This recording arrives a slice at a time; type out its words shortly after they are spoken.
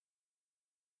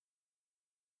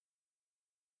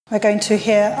We're going to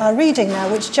hear our reading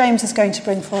now, which James is going to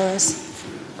bring for us.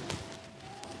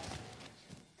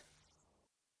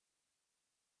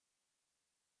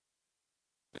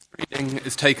 This reading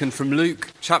is taken from Luke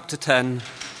chapter 10,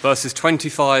 verses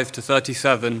 25 to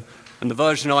 37, and the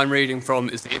version I'm reading from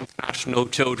is the International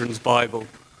Children's Bible.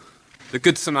 The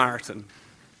Good Samaritan.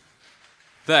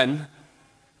 Then,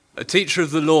 a teacher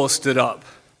of the law stood up.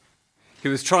 He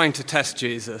was trying to test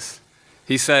Jesus.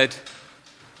 He said,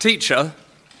 "Teacher,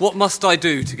 what must I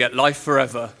do to get life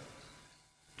forever?"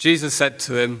 Jesus said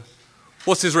to him,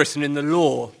 "What is written in the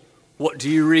law? What do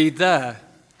you read there?"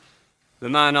 The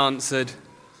man answered,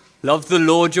 "Love the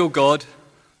Lord your God,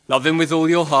 love him with all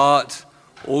your heart,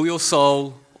 all your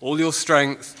soul, all your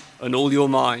strength, and all your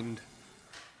mind.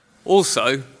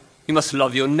 Also, you must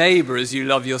love your neighbor as you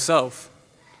love yourself."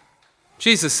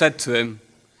 Jesus said to him,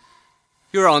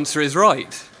 "Your answer is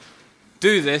right.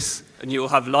 Do this, and you will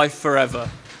have life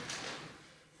forever."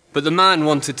 But the man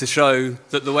wanted to show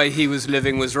that the way he was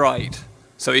living was right.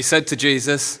 So he said to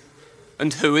Jesus,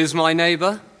 "And who is my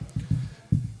neighbor?"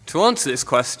 To answer this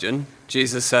question,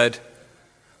 Jesus said,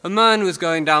 "A man was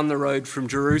going down the road from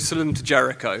Jerusalem to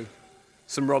Jericho.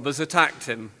 Some robbers attacked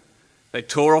him. They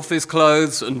tore off his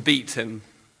clothes and beat him.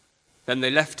 Then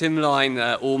they left him lying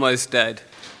there almost dead.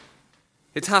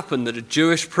 It happened that a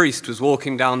Jewish priest was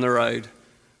walking down the road.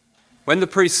 When the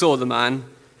priest saw the man,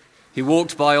 he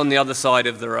walked by on the other side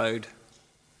of the road.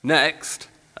 Next,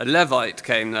 a Levite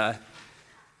came there.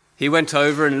 He went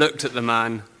over and looked at the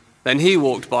man. Then he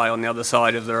walked by on the other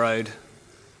side of the road.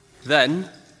 Then,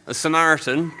 a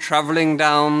Samaritan, traveling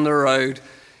down the road,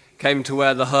 came to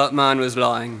where the hurt man was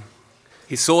lying.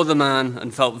 He saw the man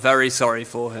and felt very sorry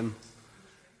for him.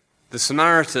 The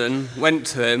Samaritan went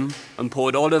to him and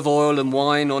poured olive oil and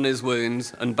wine on his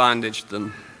wounds and bandaged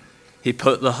them. He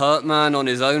put the hurt man on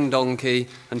his own donkey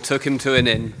and took him to an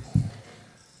inn.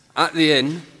 At the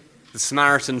inn, the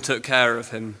Samaritan took care of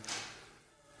him.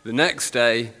 The next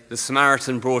day, the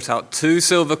Samaritan brought out 2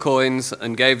 silver coins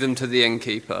and gave them to the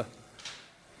innkeeper.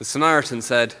 The Samaritan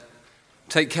said,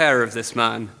 "Take care of this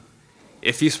man.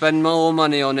 If you spend more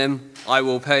money on him, I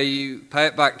will pay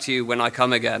it back to you when I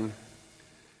come again."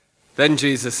 Then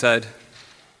Jesus said,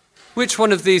 "Which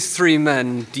one of these 3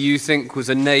 men do you think was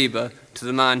a neighbor to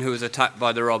the man who was attacked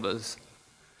by the robbers?"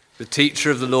 The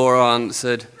teacher of the law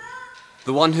answered,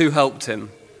 "The one who helped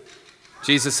him."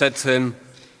 Jesus said to him,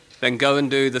 "Then go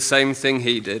and do the same thing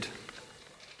he did."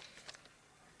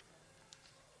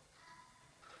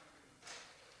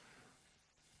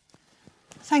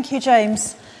 Thank you,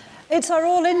 James. It's our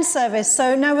all-in service,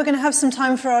 so now we're going to have some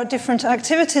time for our different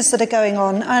activities that are going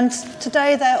on. And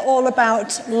today they're all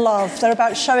about love. They're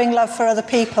about showing love for other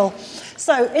people.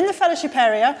 So in the fellowship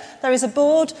area, there is a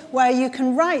board where you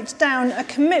can write down a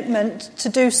commitment to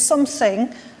do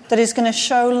something that is going to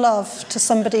show love to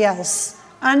somebody else.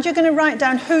 And you're going to write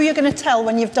down who you're going to tell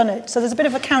when you've done it. So there's a bit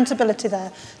of accountability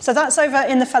there. So that's over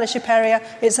in the fellowship area.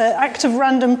 It's an act of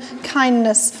random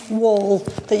kindness wall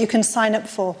that you can sign up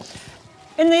for.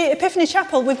 In the Epiphany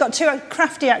Chapel, we've got 2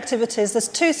 crafty activities. There's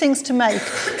 2 things to make.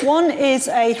 One is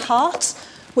a heart,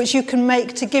 which you can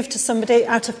make to give to somebody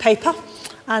out of paper.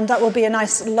 And that will be a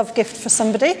nice love gift for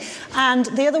somebody. And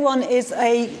the other one is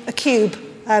a cube,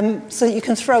 so that you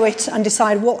can throw it and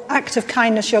decide what act of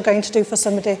kindness you're going to do for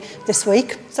somebody this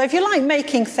week. So if you like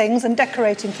making things and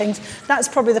decorating things, that's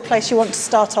probably the place you want to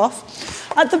start off.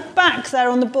 At the back there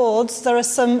on the boards, there are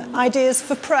some ideas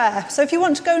for prayer. So if you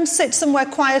want to go and sit somewhere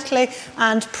quietly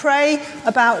and pray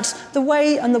about the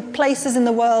way and the places in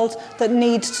the world that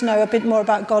need to know a bit more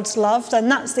about God's love, then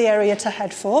that's the area to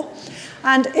head for.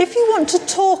 And if you want to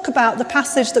talk about the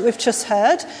passage that we've just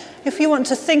heard, if you want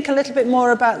to think a little bit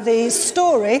more about the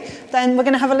story, then we're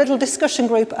going to have a little discussion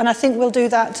group, and I think we'll do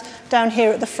that down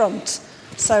here at the front.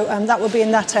 So that will be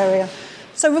in that area.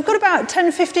 So we've got about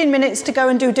 10-15 minutes to go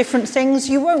and do different things.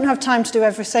 You won't have time to do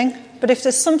everything, but if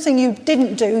there's something you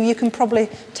didn't do, you can probably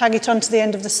tag it on to the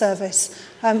end of the service.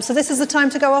 So this is the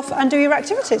time to go off and do your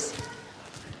activities.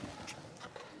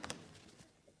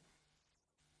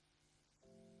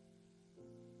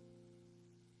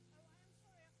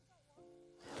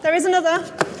 There is another.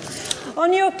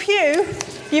 On your pew,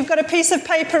 you've got a piece of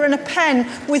paper and a pen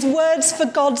with words for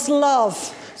God's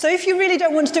love. So if you really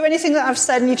don't want to do anything that I've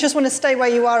said and you just want to stay where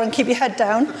you are and keep your head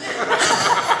down,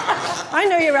 I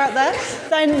know you're out there,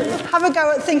 then have a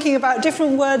go at thinking about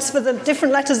different words for the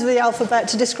different letters of the alphabet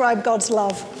to describe God's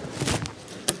love.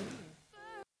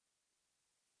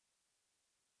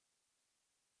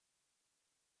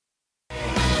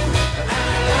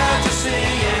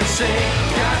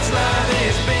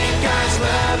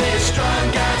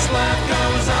 God's love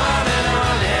goes on and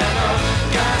on and on.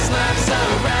 God's love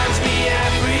surrounds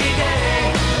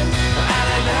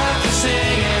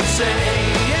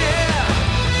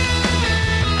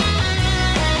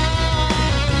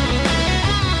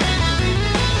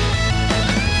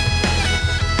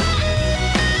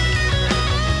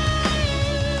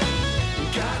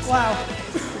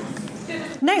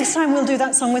Next time we'll do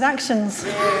that song with actions.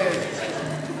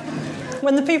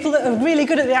 When the people that are really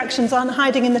good at the actions aren't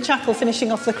hiding in the chapel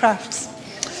finishing off the crafts.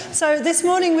 So this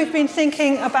morning we've been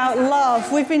thinking about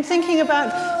love. We've been thinking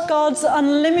about God's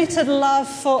unlimited love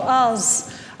for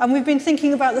us. And we've been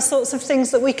thinking about the sorts of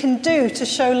things that we can do to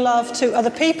show love to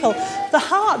other people. The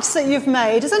hearts that you've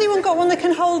made, has anyone got one they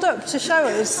can hold up to show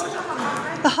us?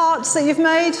 The hearts that you've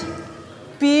made?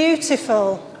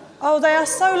 Beautiful. Oh, they are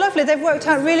so lovely. They've worked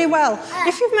out really well.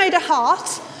 If you've made a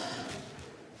heart,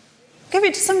 give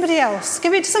it to somebody else.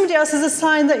 Give it to somebody else as a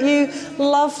sign that you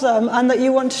love them and that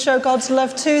you want to show God's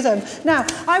love to them. Now,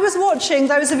 I was watching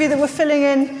those of you that were filling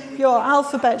in your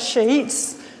alphabet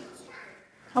sheets,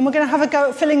 and we're going to have a go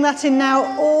at filling that in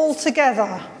now all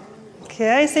together.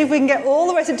 Okay, see if we can get all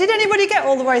the way through. Did anybody get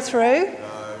all the way through?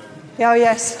 Oh,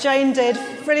 yes, Jane did.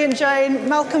 Brilliant, Jane.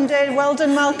 Malcolm did. Well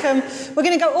done, Malcolm. We're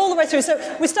going to go all the way through. So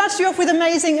we started you off with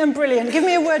amazing and brilliant. Give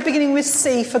me a word beginning with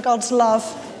C for God's love.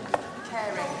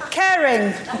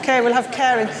 Caring. Okay, we'll have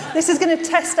caring. This is going to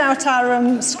test out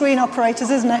our screen operators,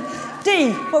 isn't it?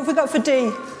 D. What have we got for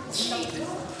D?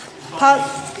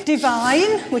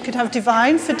 Divine. We could have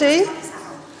divine for D.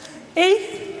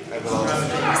 E.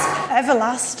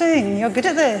 Everlasting. You're good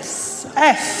at this.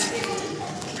 F.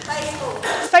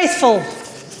 Faithful.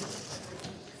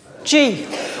 G.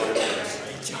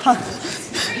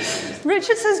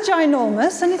 Richard says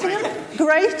ginormous. Anything else?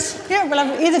 Great. Yeah, we'll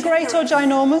have either great or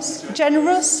ginormous.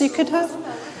 Generous, you could have.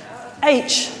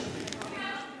 H.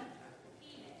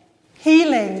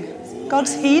 Healing.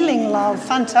 God's healing love.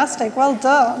 Fantastic. Well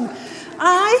done.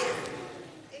 I.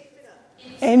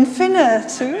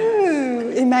 Infinite.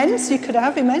 Ooh. Immense, you could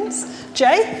have immense.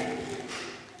 J.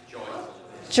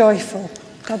 Joyful.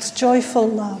 God's joyful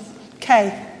love.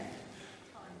 K.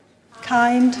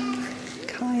 Kind.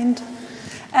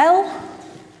 L.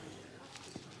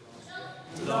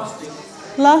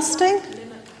 Lasting.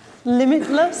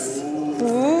 Limitless.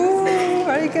 Ooh,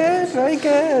 very good, very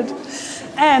good.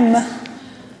 M.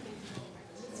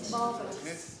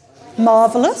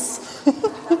 Marvelous.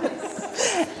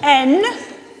 N.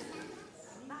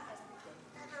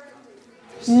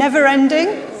 Never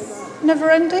ending.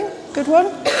 Good one.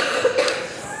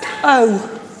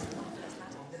 O.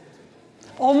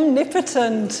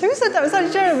 Omnipotent. Who said that? Was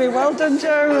that Jeremy? Well done,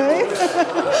 Jeremy.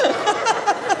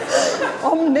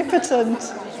 Omnipotent.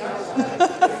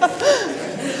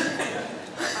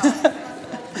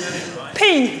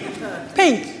 P.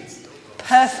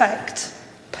 Perfect.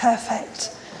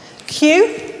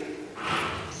 Q.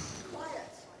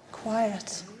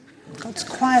 Quiet. God's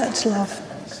quiet love.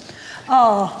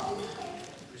 R.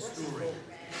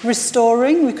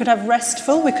 Restoring. We could have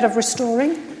restful. We could have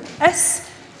restoring. S.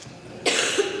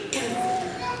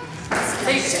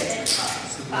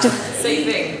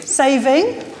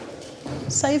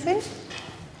 Saving.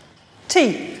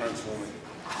 T.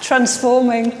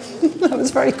 Transforming. That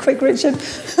was very quick, Richard.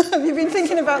 Have you been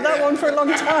thinking about that one for a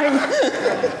long time?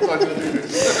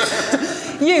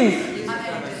 U.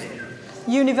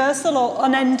 Universal or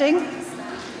unending.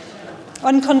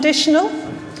 Unconditional.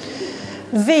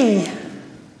 V.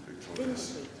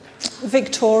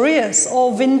 Victorious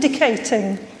or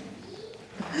vindicating.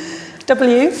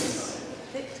 W.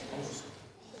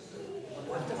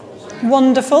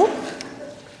 Wonderful.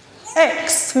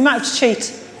 X. We might have to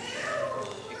cheat.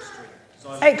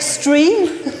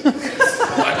 Extreme.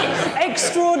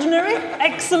 Extraordinary.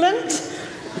 Excellent.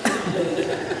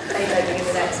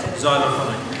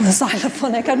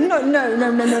 Xylophonic.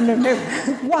 No.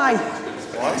 Why?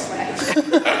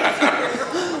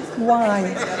 Why?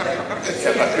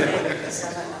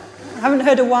 I haven't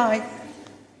heard a why.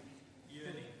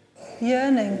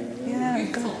 Yearning. Yeah,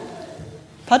 God.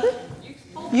 Pardon?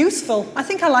 Useful. I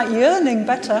think I like yearning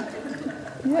better.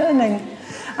 Yearning.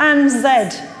 And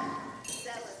Z.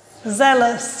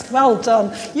 Zealous. Well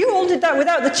done. You all did that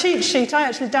without the cheat sheet. I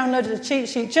actually downloaded a cheat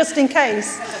sheet just in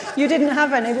case you didn't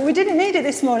have any, but we didn't need it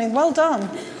this morning. Well done.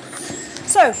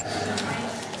 So,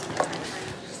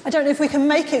 I don't know if we can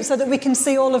make it so that we can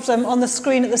see all of them on the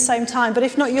screen at the same time, but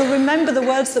if not, you'll remember the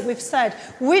words that we've said.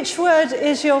 Which word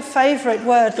is your favourite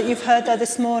word that you've heard there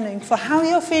this morning for how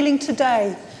you're feeling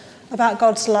today about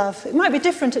God's love? It might be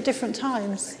different at different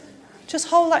times. Just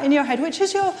hold that in your head. Which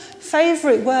is your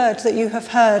favourite word that you have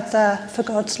heard there for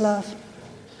God's love?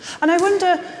 And I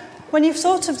wonder, when you've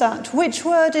thought of that, which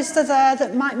word is there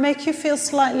that might make you feel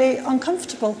slightly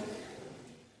uncomfortable?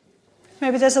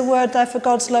 Maybe there's a word there for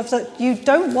God's love that you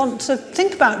don't want to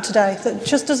think about today, that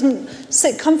just doesn't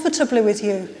sit comfortably with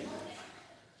you.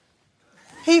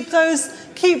 Keep those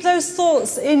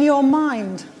thoughts in your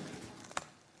mind.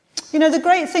 You know, the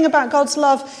great thing about God's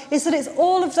love is that it's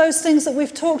all of those things that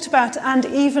we've talked about and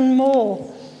even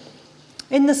more.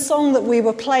 In the song that we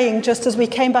were playing just as we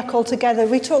came back all together,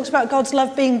 we talked about God's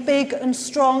love being big and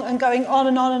strong and going on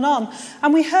and on and on.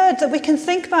 And we heard that we can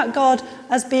think about God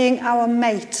as being our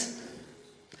mate.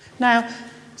 Now,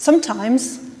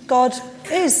 sometimes God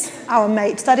is our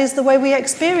mate. That is the way we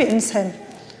experience him.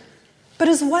 But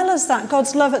as well as that,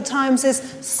 God's love at times is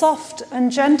soft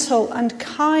and gentle and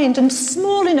kind and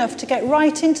small enough to get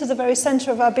right into the very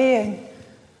centre of our being.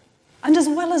 And as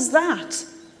well as that,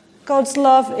 God's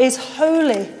love is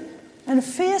holy and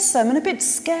fearsome and a bit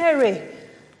scary.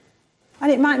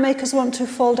 And it might make us want to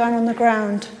fall down on the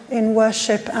ground in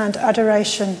worship and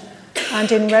adoration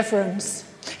and in reverence.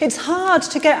 It's hard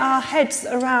to get our heads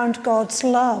around God's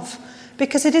love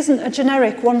because it isn't a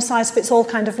generic one-size-fits-all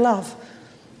kind of love.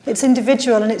 It's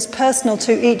individual and it's personal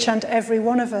to each and every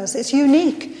one of us. It's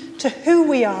unique to who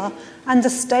we are and the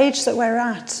stage that we're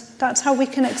at. That's how we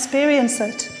can experience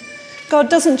it. God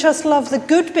doesn't just love the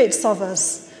good bits of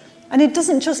us, and he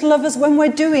doesn't just love us when we're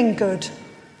doing good.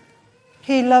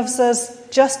 He loves us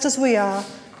just as we are,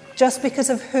 just because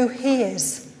of who he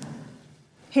is.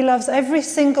 He loves every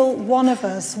single one of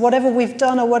us, whatever we've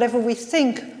done or whatever we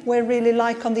think we're really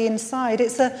like on the inside.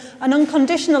 It's an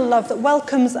unconditional love that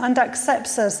welcomes and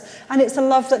accepts us, and it's a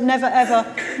love that never ever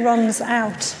runs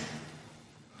out.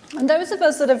 And those of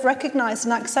us that have recognised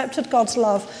and accepted God's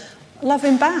love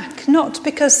him back, not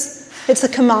because it's a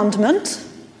commandment,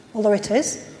 although it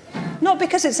is, not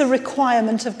because it's a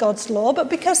requirement of God's law, but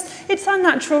because it's our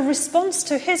natural response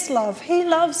to his love. He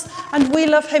loves and we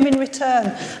love him in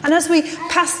return. And as we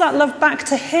pass that love back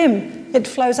to him, it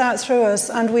flows out through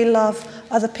us and we love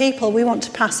other people. We want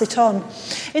to pass it on.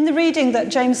 In the reading that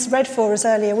James read for us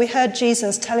earlier, we heard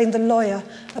Jesus telling the lawyer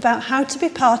about how to be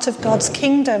part of God's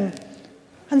kingdom.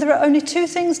 And there are only two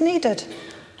things needed: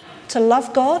 to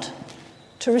love God,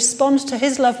 to respond to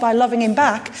his love by loving him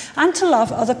back, and to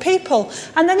love other people.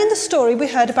 And then in the story we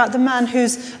heard about the man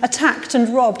who's attacked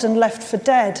and robbed and left for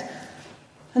dead.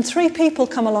 And 3 people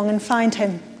come along and find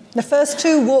him. The first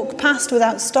 2 walk past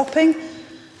without stopping,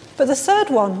 but the third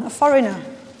one, a foreigner,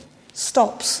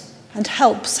 stops and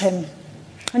helps him.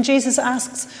 And Jesus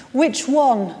asks, which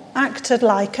one acted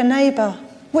like a neighbour?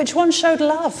 Which one showed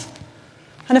love?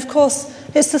 And of course,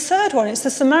 it's the third one, it's the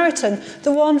Samaritan,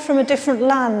 the one from a different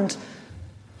land,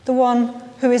 the one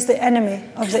who is the enemy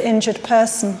of the injured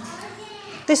person.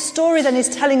 This story then is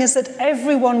telling us that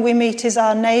everyone we meet is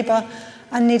our neighbour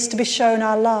and needs to be shown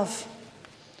our love.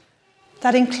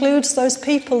 That includes those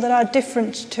people that are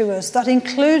different to us. That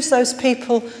includes those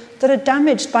people that are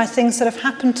damaged by things that have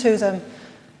happened to them.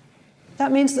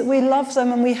 That means that we love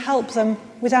them and we help them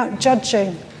without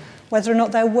judging whether or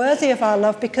not they're worthy of our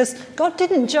love, because God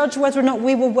didn't judge whether or not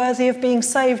we were worthy of being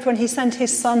saved when he sent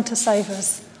his Son to save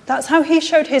us. That's how he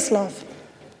showed his love.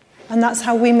 And that's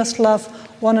how we must love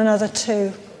one another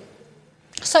too.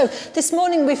 So this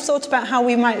morning we've thought about how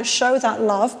we might show that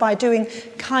love by doing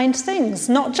kind things,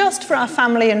 not just for our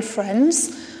family and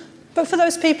friends, but for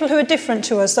those people who are different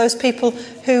to us, those people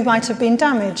who might have been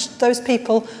damaged, those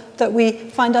people that we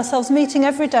find ourselves meeting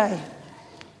every day.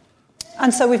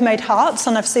 And so we've made hearts,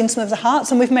 and I've seen some of the hearts,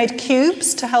 and we've made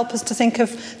cubes to help us to think of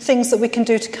things that we can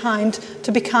do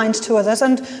to be kind to others.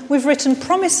 And we've written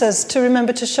promises to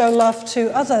remember to show love to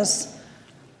others.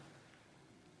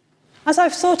 As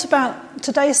I've thought about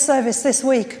today's service this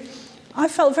week, I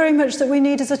felt very much that we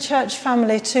need as a church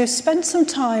family to spend some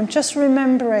time just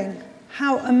remembering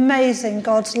how amazing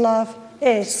God's love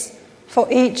is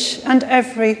for each and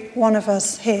every one of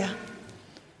us here.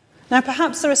 Now,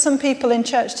 perhaps there are some people in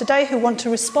church today who want to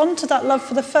respond to that love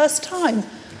for the first time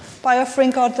by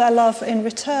offering God their love in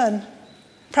return.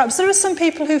 Perhaps there are some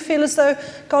people who feel as though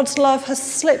God's love has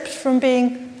slipped from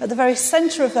being at the very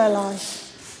centre of their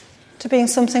life to being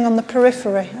something on the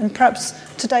periphery. And perhaps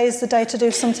today is the day to do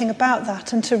something about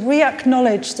that and to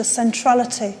re-acknowledge the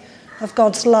centrality of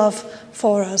God's love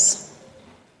for us.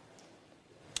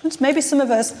 And maybe some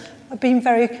of us have been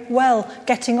very well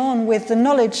getting on with the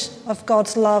knowledge of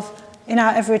God's love in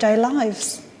our everyday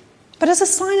lives. But as a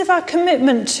sign of our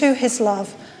commitment to his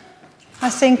love, I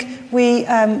think we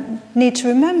need to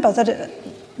remember that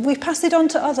we pass it on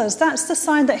to others. That's the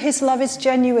sign that his love is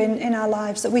genuine in our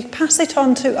lives, that we pass it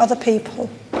on to other people.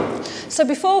 So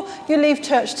before you leave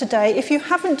church today, if you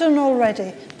haven't done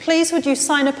already, please would you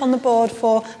sign up on the board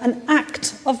for an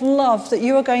act of love that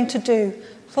you are going to do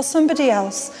for somebody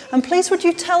else. And please would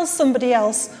you tell somebody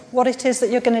else what it is that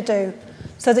you're going to do,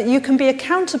 so that you can be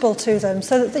accountable to them,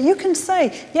 so that you can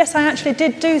say, yes, I actually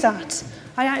did do that.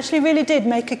 I actually really did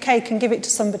make a cake and give it to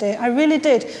somebody. I really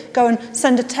did go and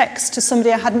send a text to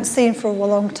somebody I hadn't seen for a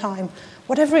long time.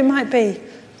 Whatever it might be,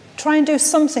 try and do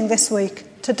something this week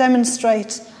to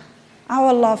demonstrate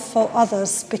our love for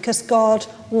others because God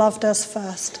loved us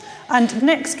first. And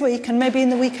next week, and maybe in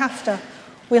the week after,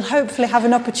 we'll hopefully have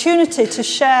an opportunity to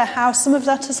share how some of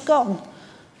that has gone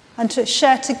and to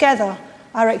share together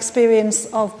our experience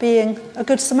of being a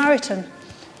good Samaritan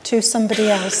to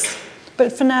somebody else.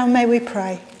 But for now, may we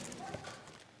pray.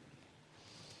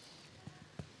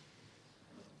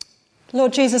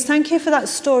 Lord Jesus, thank you for that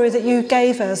story that you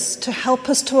gave us to help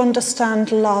us to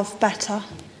understand love better.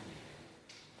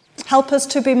 Help us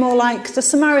to be more like the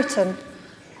Samaritan,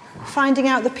 finding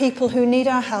out the people who need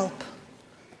our help.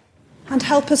 And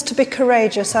help us to be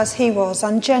courageous as he was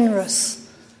and generous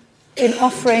in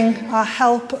offering our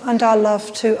help and our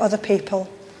love to other people.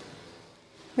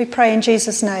 We pray in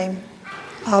Jesus' name.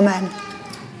 Amen.